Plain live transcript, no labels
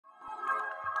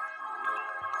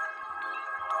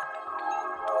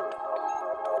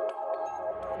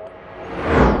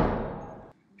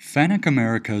FANUC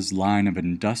America's line of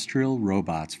industrial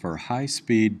robots for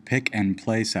high-speed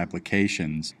pick-and-place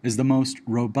applications is the most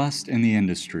robust in the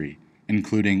industry,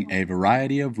 including a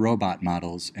variety of robot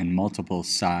models in multiple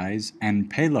size and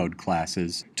payload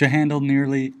classes to handle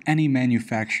nearly any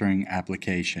manufacturing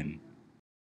application.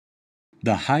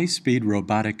 The high-speed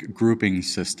robotic grouping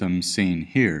system seen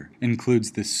here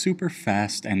includes the super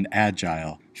fast and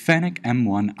agile FANUC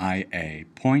M-1iA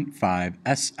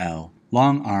 0.5 SL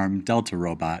long-arm Delta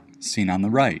robot seen on the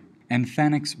right, and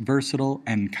FANUC's versatile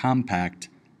and compact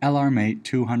LR Mate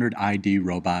 200ID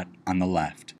robot on the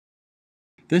left.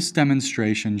 This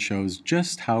demonstration shows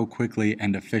just how quickly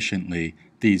and efficiently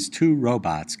these two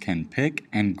robots can pick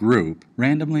and group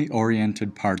randomly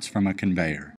oriented parts from a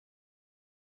conveyor.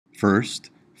 First,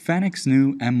 FANUC's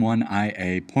new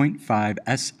M-1iA 0.5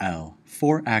 SL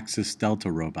 4-axis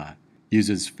Delta robot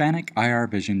uses FANUC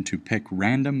iRVision to pick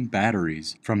random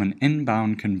batteries from an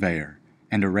inbound conveyor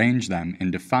and arrange them in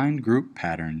defined group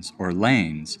patterns or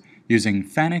lanes using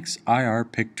FANUC's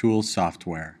iRPickTool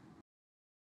software.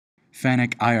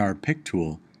 FANUC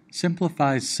iRPickTool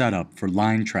simplifies setup for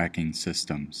line tracking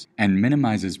systems and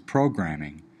minimizes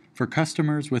programming for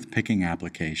customers with picking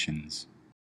applications.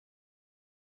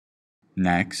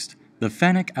 Next, the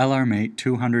FANUC LR Mate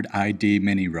 200ID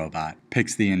mini robot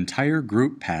picks the entire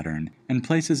group pattern and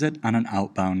places it on an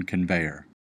outbound conveyor.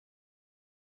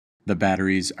 The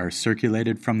batteries are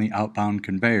circulated from the outbound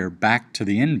conveyor back to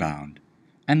the inbound,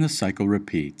 and the cycle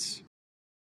repeats.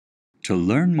 To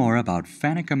learn more about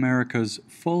FANUC America's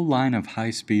full line of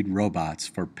high-speed robots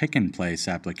for pick-and-place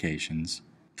applications,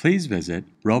 please visit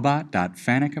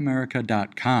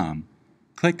robot.fanucamerica.com,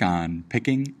 click on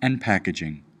Picking and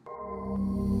Packaging.